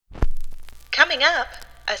Coming up,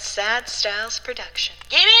 a Sad Styles production.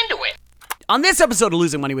 Get into it. On this episode of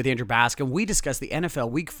Losing Money with Andrew Bascom, we discuss the NFL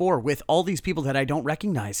Week 4 with all these people that I don't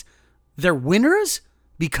recognize. They're winners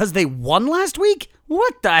because they won last week?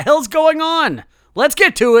 What the hell's going on? Let's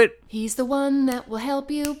get to it. He's the one that will help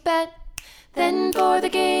you bet. Then for the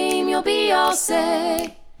game you'll be all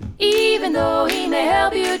set. Even though he may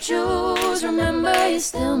help you choose, remember you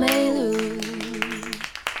still may lose.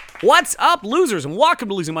 What's up, losers, and welcome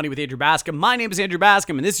to Losing Money with Andrew Bascom. My name is Andrew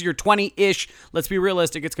Bascom, and this is your 20-ish, let's be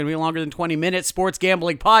realistic, it's going to be longer than 20-minute sports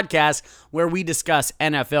gambling podcast where we discuss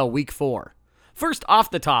NFL Week 4. First,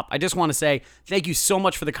 off the top, I just want to say thank you so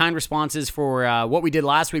much for the kind responses for what we did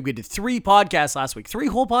last week. We did 3 podcasts last week, 3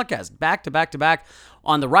 whole podcasts, back to back to back,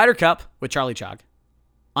 on the Ryder Cup with Charlie Chalk,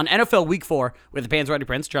 on NFL Week 4 with the Panzerotti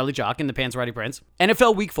Prince, Charlie Chalk and the Panzerotti Prince.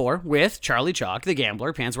 NFL Week 4 with Charlie Chalk, the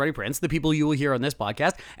gambler, Panzerotti Prince, the people you will hear on this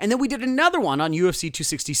podcast. And then we did another one on UFC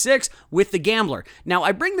 266 with the gambler. Now,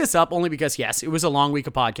 I bring this up only because, yes, it was a long week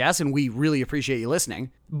of podcasts and we really appreciate you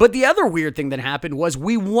listening. But the other weird thing that happened was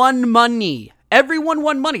we won money. Everyone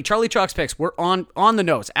won money. Charlie Chalk's picks were on the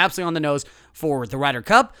nose, absolutely on the nose for the Ryder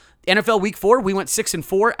Cup. NFL Week 4, we went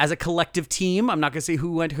 6-4 as a collective team. I'm not going to say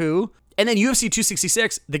who went who. And then UFC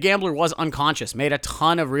 266, the gambler was unconscious, made a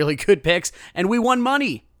ton of really good picks, and we won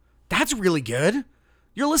money. That's really good.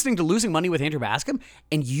 You're listening to Losing Money with Andrew Bascom,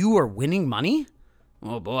 and you are winning money?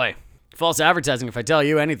 Oh boy. False advertising if I tell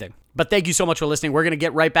you anything. But thank you so much for listening. We're going to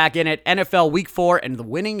get right back in it. NFL Week 4, and the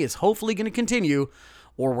winning is hopefully going to continue,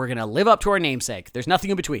 or we're going to live up to our namesake. There's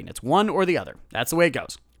nothing in between. It's one or the other. That's the way it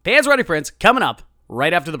goes. Panzerotti Prince coming up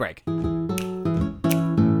right after the break.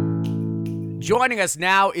 Joining us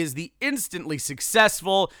now is the instantly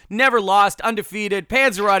successful, never lost, undefeated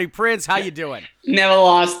Panzerotti Prince. How you doing? Never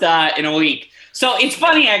lost in a week. So it's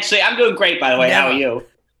funny, actually. I'm doing great, by the way. How are you?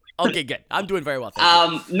 Okay, good. I'm doing very well.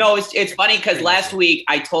 Thank you. No, it's funny because last week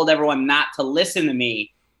I told everyone not to listen to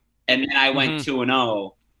me, and then I went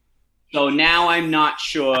 2-0. So now I'm not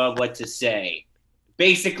sure what to say.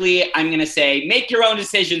 Basically, I'm going to say, make your own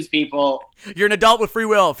decisions, people. You're an adult with free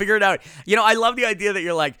will. Figure it out. You know, I love the idea that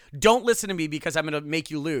you're like, don't listen to me because I'm going to make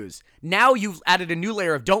you lose. Now you've added a new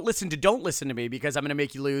layer of don't listen to me because I'm going to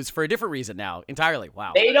make you lose for a different reason now. Entirely.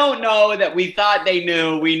 Wow. They don't know that we thought they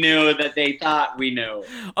knew. We knew that they thought we knew.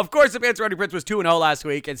 Of course, the Panzerotti Prince was 2-0 last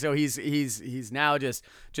week, and so he's now just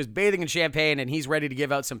bathing in champagne, and he's ready to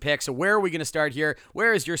give out some picks. So where are we going to start here?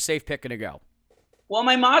 Where is your safe pick going to go? Well,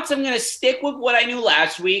 my Mots, I'm going to stick with what I knew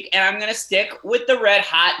last week, and I'm going to stick with the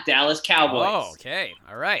red-hot Dallas Cowboys. Oh, okay.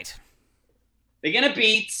 All right. They're going to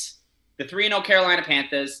beat the 3-0 Carolina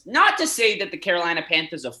Panthers. Not to say that the Carolina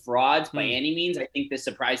Panthers are frauds by any means. I think they're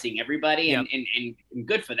surprising everybody, and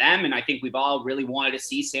good for them, and I think we've all really wanted to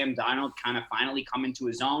see Sam Darnold kind of finally come into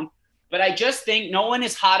his own. But I just think no one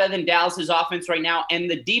is hotter than Dallas's offense right now, and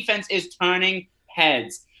the defense is turning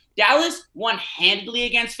heads. Dallas won handedly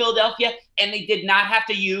against Philadelphia, and they did not have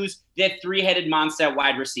to use their 3-headed monster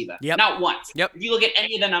wide receiver. Not once. If you look at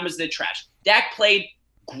any of the numbers, they're trash. Dak played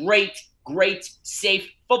great,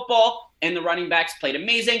 safe football, and the running backs played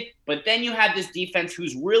amazing. But then you have this defense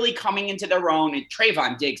who's really coming into their own. And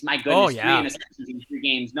Trayvon Diggs, my goodness, 3 interceptions in 3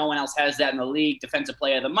 games. No one else has that in the league. Defensive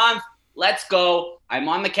Player of the Month. Let's go. I'm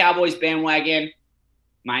on the Cowboys bandwagon.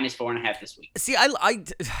 -4.5 this week. See,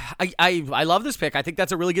 I love this pick. I think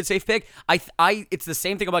that's a really good safe pick. It's the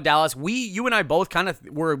same thing about Dallas. You and I both kind of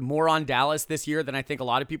were more on Dallas this year than I think a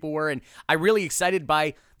lot of people were, and I'm really excited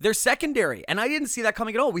by their secondary, and I didn't see that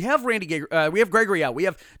coming at all. We have we have Gregory out, we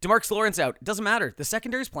have DeMarcus Lawrence out. It doesn't matter. The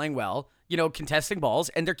secondary is playing well, contesting balls,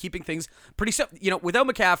 and they're keeping things pretty simple. Without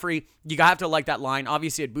McCaffrey, you have to like that line.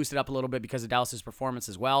 Obviously, it boosted up a little bit because of Dallas's performance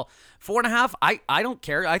as well. 4.5, I don't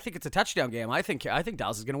care. I think it's a touchdown game. I think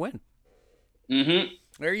Dallas is going to win. Mm-hmm.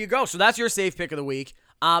 There you go. So that's your safe pick of the week.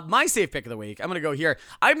 My safe pick of the week, I'm going to go here.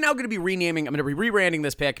 I'm now going to be rebranding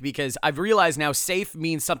this pick because I've realized now safe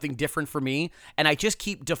means something different for me, and I just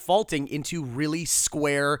keep defaulting into really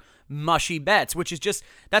square, mushy bets, which is just,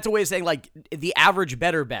 that's a way of saying like the average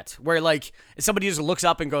better bet, where like somebody just looks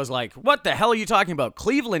up and goes like, what the hell are you talking about?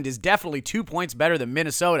 Cleveland is definitely 2 points better than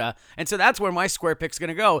Minnesota, and so that's where my square pick's going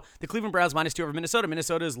to go. The Cleveland Browns -2 over Minnesota.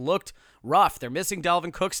 Minnesota's looked rough. They're missing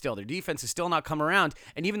Dalvin Cook still. Their defense has still not come around,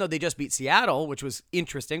 and even though they just beat Seattle, which was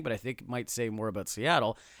interesting, but I think it might say more about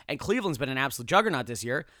Seattle, and Cleveland's been an absolute juggernaut this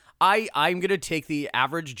year, I'm going to take the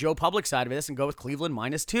average Joe Public side of this and go with Cleveland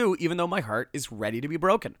 -2, even though my heart is ready to be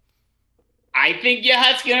broken. I think your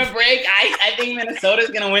heart's going to break. I think Minnesota's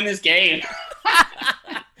going to win this game.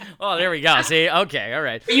 Oh, there we go. See? Okay. All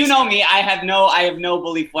right. You know me. I have no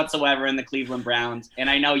belief whatsoever in the Cleveland Browns. And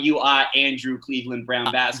I know you are Andrew Cleveland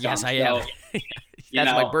Brown Bascom. Yes, I am.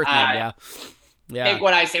 That's my birth name, yeah. Take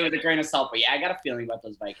what I say with a grain of salt, but yeah, I got a feeling about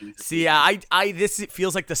those Vikings. See, this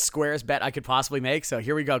feels like the squarest bet I could possibly make. So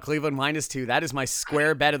here we go, Cleveland -2. That is my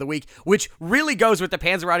square bet of the week, which really goes with the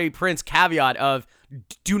Panzerati Prince caveat of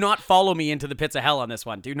do not follow me into the pits of hell on this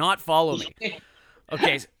one. Do not follow me.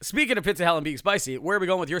 Okay, speaking of pits of hell and being spicy, where are we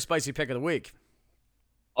going with your spicy pick of the week?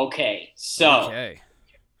 Okay, so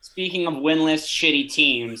speaking of winless, shitty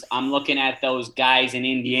teams, I'm looking at those guys in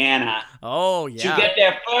Indiana. Oh, yeah. To get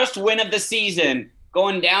their first win of the season,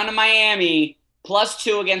 going down to Miami,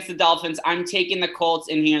 +2 against the Dolphins. I'm taking the Colts,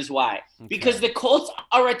 and here's why. Okay. Because the Colts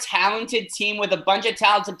are a talented team with a bunch of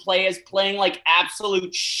talented players playing like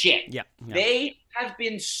absolute shit. Yeah. They have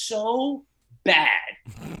been so bad.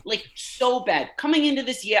 Like, so bad. Coming into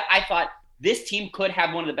this year, I thought this team could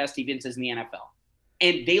have one of the best defenses in the NFL.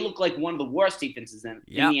 And they look like one of the worst defenses in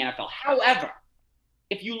the NFL. However,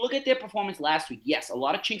 if you look at their performance last week, yes, a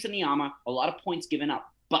lot of chinks in the armor, a lot of points given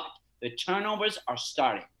up, but the turnovers are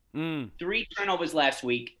starting. 3 turnovers last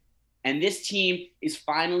week, and this team is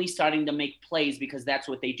finally starting to make plays because that's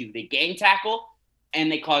what they do. They gang tackle,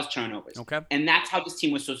 and they cause turnovers. Okay. And that's how this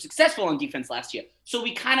team was so successful on defense last year. So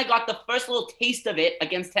we kind of got the first little taste of it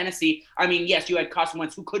against Tennessee. I mean, yes, you had Carson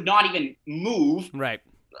Wentz, who could not even move. Right.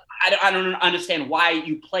 I don't understand why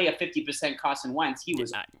you play a 50% Carson Wentz. He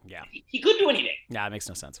was, he couldn't do anything. Yeah, it makes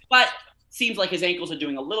no sense. But seems like his ankles are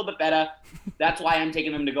doing a little bit better. That's why I'm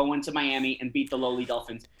taking them to go into Miami and beat the lowly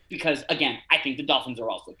Dolphins. Because, again, I think the Dolphins are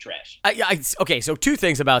also trash. Okay, so 2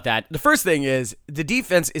 things about that. The first thing is the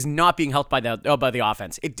defense is not being helped by the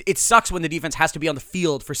offense. It sucks when the defense has to be on the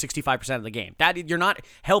field for 65% of the game. That you're not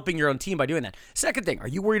helping your own team by doing that. Second thing, are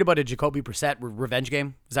you worried about a Jacoby Brissett revenge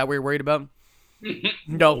game? Is that what you're worried about?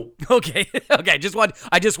 No. Okay. I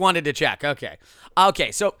just wanted to check. Okay.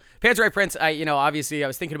 So Panzerite Prince, obviously I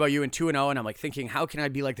was thinking about you in 2-0, and I'm like thinking, how can I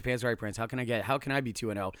be like the Panzerite Prince? How can I be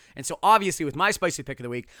 2-0? And so obviously with my spicy pick of the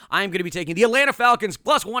week, I'm going to be taking the Atlanta Falcons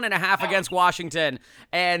 +1.5 against Washington.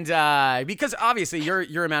 And because obviously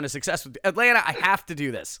your amount of success with Atlanta, I have to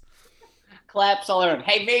do this. Claps all around.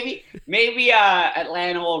 Hey, maybe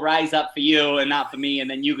Atlanta will rise up for you and not for me,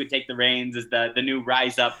 and then you could take the reins as the new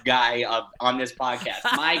rise up guy on this podcast.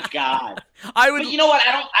 My God, But you know what?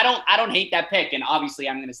 I don't hate that pick, and obviously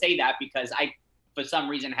I'm going to say that because I, for some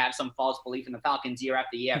reason, have some false belief in the Falcons year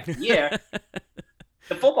after year after year.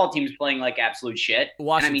 The football team's playing like absolute shit.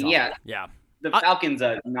 Washington, and I mean, the Falcons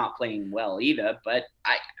are not playing well either, but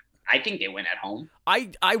I think they win at home.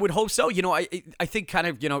 I would hope so. I think kind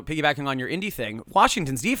of, piggybacking on your Indy thing,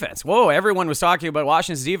 Washington's defense. Whoa, everyone was talking about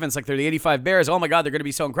Washington's defense like they're the 85 Bears. Oh my God, they're going to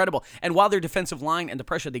be so incredible. And while their defensive line and the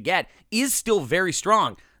pressure they get is still very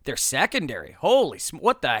strong, their secondary,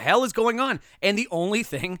 what the hell is going on? And the only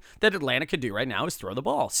thing that Atlanta can do right now is throw the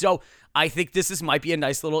ball. So I think this might be a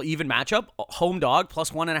nice little even matchup. Home dog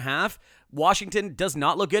 +1.5. Washington does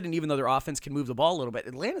not look good, and even though their offense can move the ball a little bit,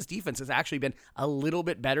 Atlanta's defense has actually been a little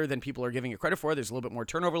bit better than people are giving it credit for. There's a little bit more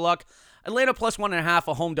turnover luck. Atlanta +1.5,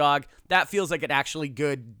 a home dog. That feels like an actually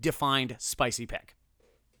good, defined, spicy pick.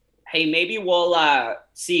 Hey, maybe we'll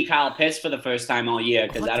see Kyle Pitts for the first time all year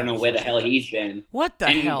because I don't know where the hell he's been. What the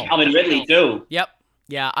hell? And Calvin Ridley too. Yep.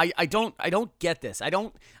 Yeah, I don't get this. I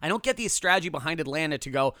don't get the strategy behind Atlanta to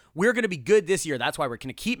go, we're going to be good this year. That's why we're going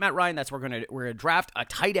to keep Matt Ryan. That's why we're going to draft a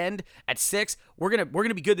tight end at 6. We're going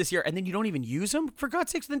to be good this year, and then you don't even use him? For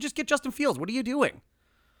God's sakes, then just get Justin Fields. What are you doing?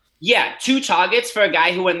 Yeah, 2 targets for a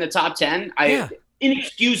guy who went in the top 10.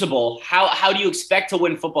 Inexcusable. How do you expect to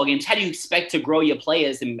win football games? How do you expect to grow your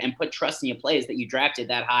players and put trust in your players that you drafted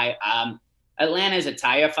that high? Atlanta is a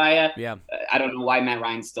tire fire. Yeah. I don't know why Matt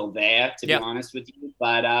Ryan's still there, to be honest with you.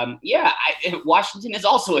 But, Washington is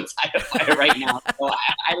also a tire fire right now. So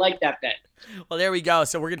I like that bet. Well, there we go.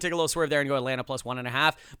 So we're going to take a little swerve there and go Atlanta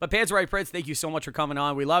 +1.5. But Panzerite Prince, thank you so much for coming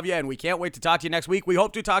on. We love you, and we can't wait to talk to you next week. We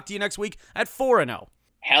hope to talk to you next week at 4-0.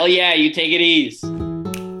 Hell yeah, you take it easy.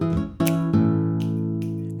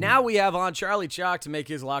 Now we have on Charlie Chalk to make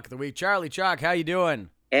his lock of the week. Charlie Chalk, how you doing?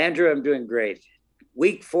 Andrew, I'm doing great.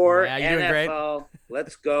 Week 4, NFL.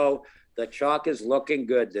 Let's go. The chalk is looking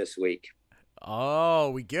good this week.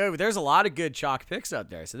 Oh, we good. There's a lot of good chalk picks out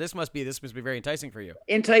there. So this must be very enticing for you.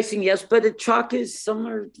 Enticing, yes, but the chalk is some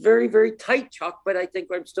are very, very tight chalk, but I think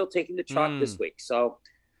I'm still taking the chalk this week. So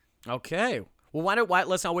okay. Well,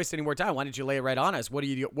 let's not waste any more time. Why don't you lay it right on us? What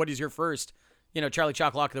is your first, Charlie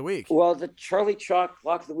Chalk lock of the week? Well, the Charlie Chalk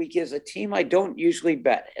lock of the week is a team I don't usually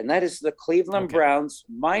bet, and that is the Cleveland Browns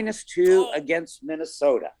 -2 against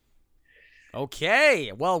Minnesota.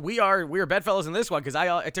 Okay. Well, we are bedfellows in this one because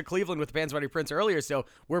I took Cleveland with the Panzerati Prince earlier, so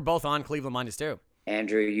we're both on Cleveland -2.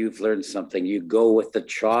 Andrew, you've learned something. You go with the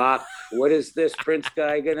chalk. What is this Prince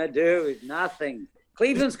guy going to do? Nothing.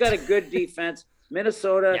 Cleveland's got a good defense.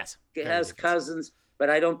 Minnesota Yes, has Cousins, but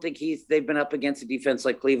I don't think they've been up against a defense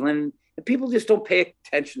like Cleveland. And people just don't pay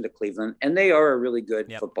attention to Cleveland, and they are a really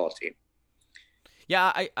good football team.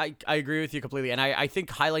 Yeah, I agree with you completely. And I think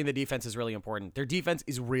highlighting the defense is really important. Their defense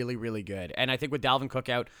is really, really good. And I think with Dalvin Cook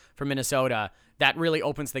out for Minnesota, that really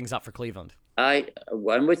opens things up for Cleveland. I'm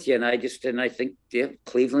with you. And I think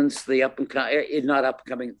Cleveland's the not up and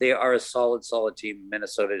coming. They are a solid team.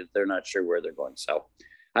 Minnesota, they're not sure where they're going. So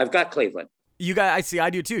I've got Cleveland. You guys, I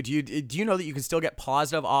do too. Do you know that you can still get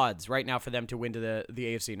positive odds right now for them to win to the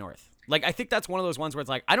AFC North? Like, I think that's one of those ones where it's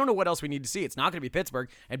like, I don't know what else we need to see. It's not going to be Pittsburgh,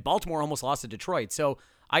 and Baltimore almost lost to Detroit. So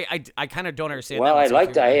I kind of don't understand. Well, I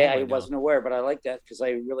like that. I wasn't aware, but I like that because I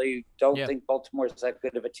really don't think Baltimore's that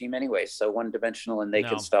good of a team anyway. So one-dimensional, and they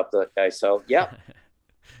can stop that guy. So, yeah.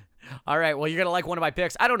 All right. Well, you're going to like one of my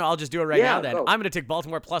picks. I don't know. I'll just do it right now then. I'm going to take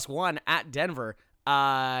Baltimore +1 at Denver.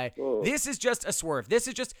 This is just a swerve. This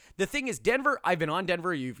is just the thing is Denver. I've been on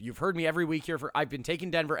Denver. You've heard me every week here I've been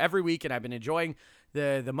taking Denver every week, and I've been enjoying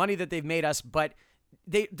the money that they've made us, but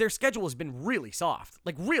their schedule has been really soft,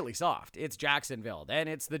 like really soft. It's Jacksonville, then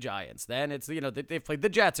it's the Giants, then it's they've played the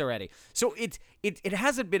Jets already. So it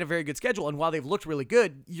hasn't been a very good schedule, and while they've looked really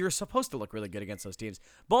good, you're supposed to look really good against those teams.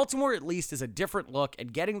 Baltimore at least is a different look,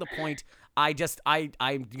 and getting the point, I'm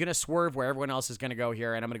gonna swerve where everyone else is gonna go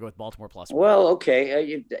here, and I'm gonna go with Baltimore +1. Well,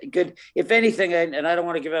 okay, good. If anything, and I don't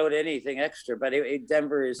want to give out anything extra, but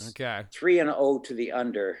Denver is 3-0 to the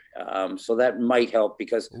under, so that might help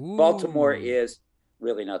because Baltimore is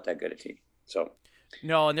really not that good a team. So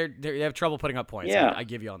no, and they have trouble putting up points. Yeah, I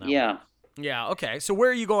give you on that. Yeah. One. Yeah. Okay. So where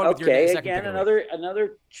are you going with your second pick? Again,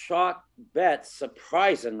 another chalk bet,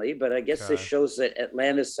 surprisingly, but I guess this shows that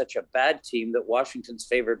Atlanta's such a bad team that Washington's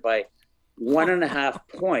favored by 1.5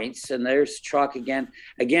 points, and there's chalk again.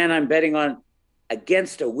 Again, I'm betting on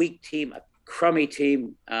against a weak team, a crummy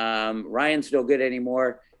team. Ryan's no good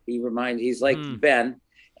anymore. He's like Ben.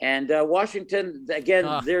 And Washington, again,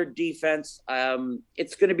 their defense,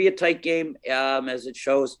 it's going to be a tight game as it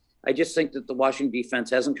shows. I just think that the Washington defense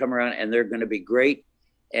hasn't come around, and they're going to be great.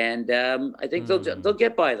 And I think they'll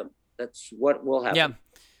get by them. That's what will happen. Yeah.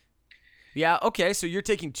 Yeah, okay. So you're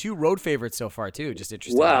taking 2 road favorites so far, too. Just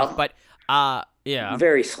interesting. Well, but yeah.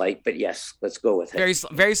 Very slight, but yes, let's go with it.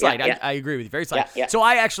 Very slight. Yeah. I agree with you. Very slight. Yeah. So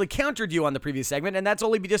I actually countered you on the previous segment, and that's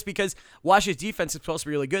only just because Washington's defense is supposed to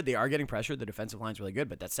be really good. They are getting pressure. The defensive line's really good,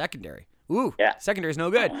 but that's secondary. Secondary's no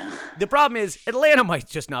good. The problem is Atlanta might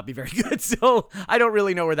just not be very good, so I don't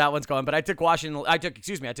really know where that one's going. But I took Washington. I took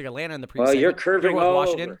Atlanta in the previous segment. You're curving all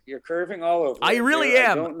over. You're curving all over. I really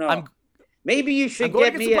am. I don't know. Maybe you should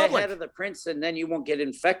get me ahead of the Prince, and then you won't get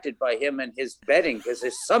infected by him and his betting because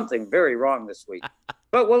there's something very wrong this week.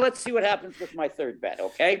 But let's see what happens with my third bet,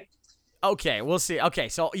 okay? Okay, we'll see. Okay,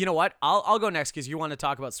 so you know what? I'll go next because you want to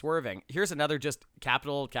talk about swerving. Here's another just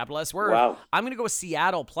capital S swerve. Wow. I'm going to go with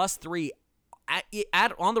Seattle +3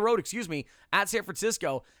 on the road, at San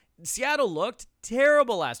Francisco. Seattle looked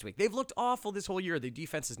terrible last week. They've looked awful this whole year. The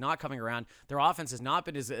defense is not coming around. Their offense has not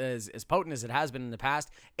been as potent as it has been in the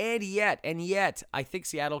past. And yet, I think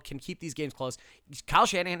Seattle can keep these games close. Kyle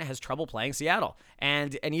Shanahan has trouble playing Seattle.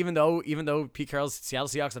 And even though Pete Carroll's Seattle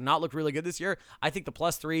Seahawks have not looked really good this year, I think the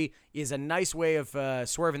 +3 is a nice way of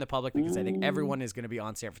swerving the public because I think everyone is going to be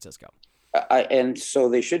on San Francisco. And so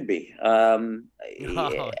they should be. I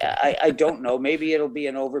don't know. Maybe it'll be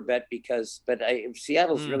an overbet but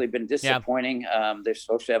Seattle's really been disappointing. Yeah. They're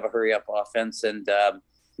supposed to have a hurry-up offense, and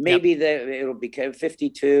maybe it'll be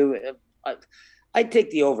 52. I'd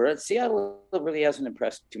take the over. Seattle really hasn't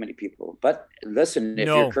impressed too many people. But listen, if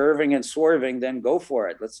you're curving and swerving, then go for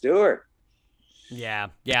it. Let's do it. Yeah.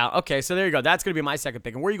 Okay, so there you go. That's going to be my second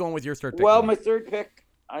pick. And where are you going with your third pick? Well, my third pick,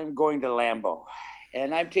 I'm going to Lambeau.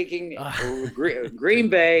 And I'm taking Green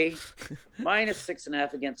Bay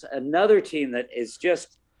 -6.5 against another team that is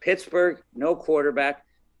just Pittsburgh, no quarterback,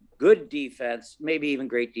 good defense, maybe even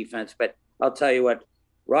great defense. But I'll tell you what,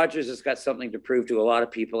 Rodgers has got something to prove to a lot of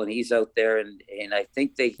people, and he's out there, and I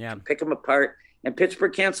think they can pick him apart. And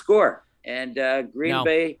Pittsburgh can't score, and Green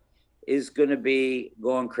Bay is going to be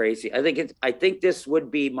going crazy. I think this would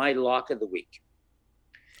be my lock of the week.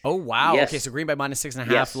 Oh, wow. Yes. Okay, so Green Bay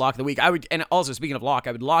 -6.5, lock of the week. And also, speaking of lock,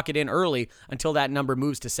 I would lock it in early until that number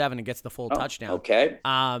moves to 7 and gets the full touchdown. Okay.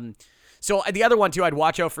 So the other one, too, I'd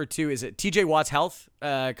watch out for, too, is TJ Watt's health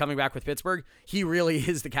coming back with Pittsburgh. He really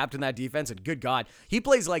is the captain of that defense, and good God. He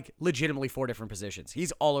plays, legitimately 4 different positions.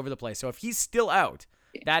 He's all over the place. So if he's still out,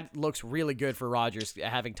 that looks really good for Rodgers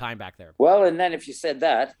having time back there. Well, and then if you said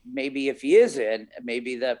that, maybe if he is in,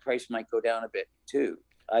 maybe that price might go down a bit, too.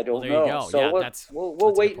 I don't know. You go. So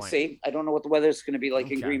we'll wait and see. I don't know what the weather's going to be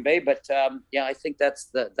like in Green Bay, but I think that's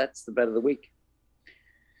the bet of the week.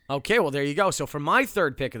 Okay, well, there you go. So for my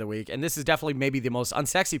third pick of the week, and this is definitely maybe the most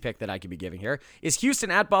unsexy pick that I could be giving here, is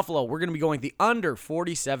Houston at Buffalo. We're going to be going the under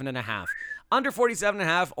 47.5. Under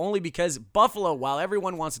 47.5 only because Buffalo, while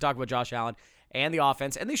everyone wants to talk about Josh Allen and the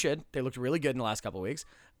offense, and they should, they looked really good in the last couple of weeks,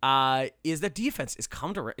 is the defense is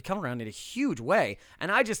come around in a huge way.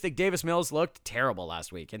 And I just think Davis Mills looked terrible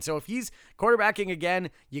last week. And so if he's quarterbacking again,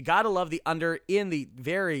 you got to love the under in the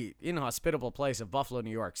very inhospitable place of Buffalo,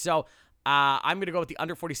 New York. So I'm going to go with the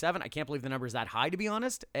under 47. I can't believe the number is that high, to be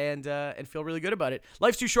honest, and feel really good about it.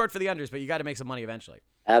 Life's too short for the unders, but you got to make some money eventually.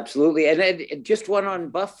 Absolutely. And just one on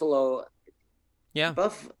Buffalo. Yeah.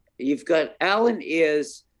 You've got Allen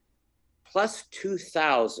is plus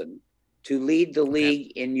 2,000 to lead the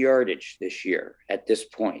league in yardage this year at this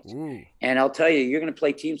point. Ooh. And I'll tell you, you're going to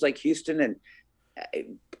play teams like Houston, and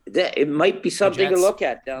it might be something to look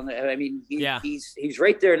at down there. I mean, he's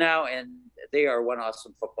right there now, and they are one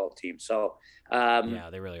awesome football team. So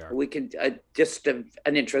they really are. We can just an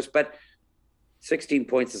interest, but 16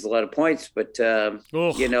 points is a lot of points. But hey,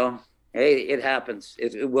 it happens.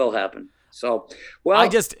 It will happen. So, well,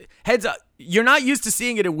 heads up. You're not used to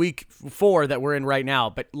seeing it in week 4 that we're in right now,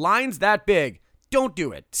 but lines that big, don't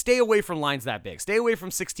do it. Stay away from lines that big. Stay away from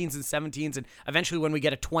 16s and 17s, and eventually when we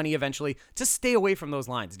get a 20, just stay away from those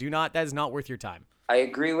lines. That is not worth your time. I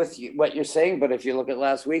agree with what you're saying, but if you look at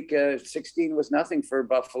last week, 16 was nothing for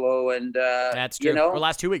Buffalo, and that's true. Or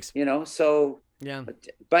last 2 weeks. So yeah.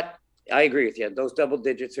 But I agree with you. Those double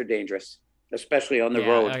digits are dangerous, especially on the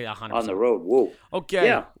road. 100%. On the road. Whoa. Okay.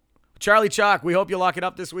 Yeah. Charlie Chalk, we hope you lock it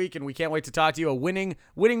up this week, and we can't wait to talk to you, a winning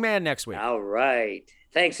man next week. All right.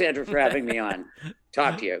 Thanks, Andrew, for having me on.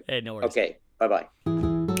 Talk to you. Hey, no worries. Okay. Bye-bye.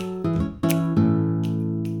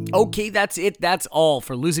 Okay, that's it. That's all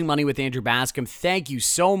for Losing Money with Andrew Bascom. Thank you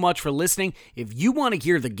so much for listening. If you want to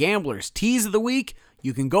hear the Gamblers Tease of the Week,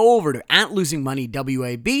 you can go over to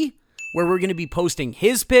 @LosingMoneyWAB, where we're going to be posting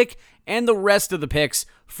his pick and the rest of the picks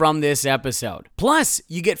from this episode. Plus,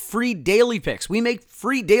 you get free daily picks. We make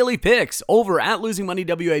free daily picks over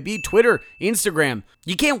 @LosingMoneyWAB, Twitter, Instagram.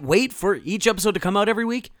 You can't wait for each episode to come out every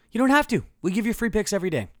week. You don't have to. We give you free picks every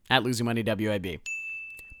day @LosingMoneyWAB.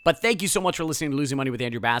 But thank you so much for listening to Losing Money with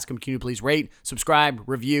Andrew Bascom. Can you please rate, subscribe,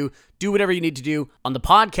 review, do whatever you need to do on the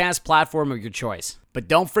podcast platform of your choice. But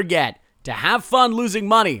don't forget to have fun losing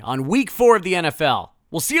money on week 4 of the NFL.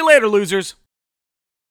 We'll see you later, losers.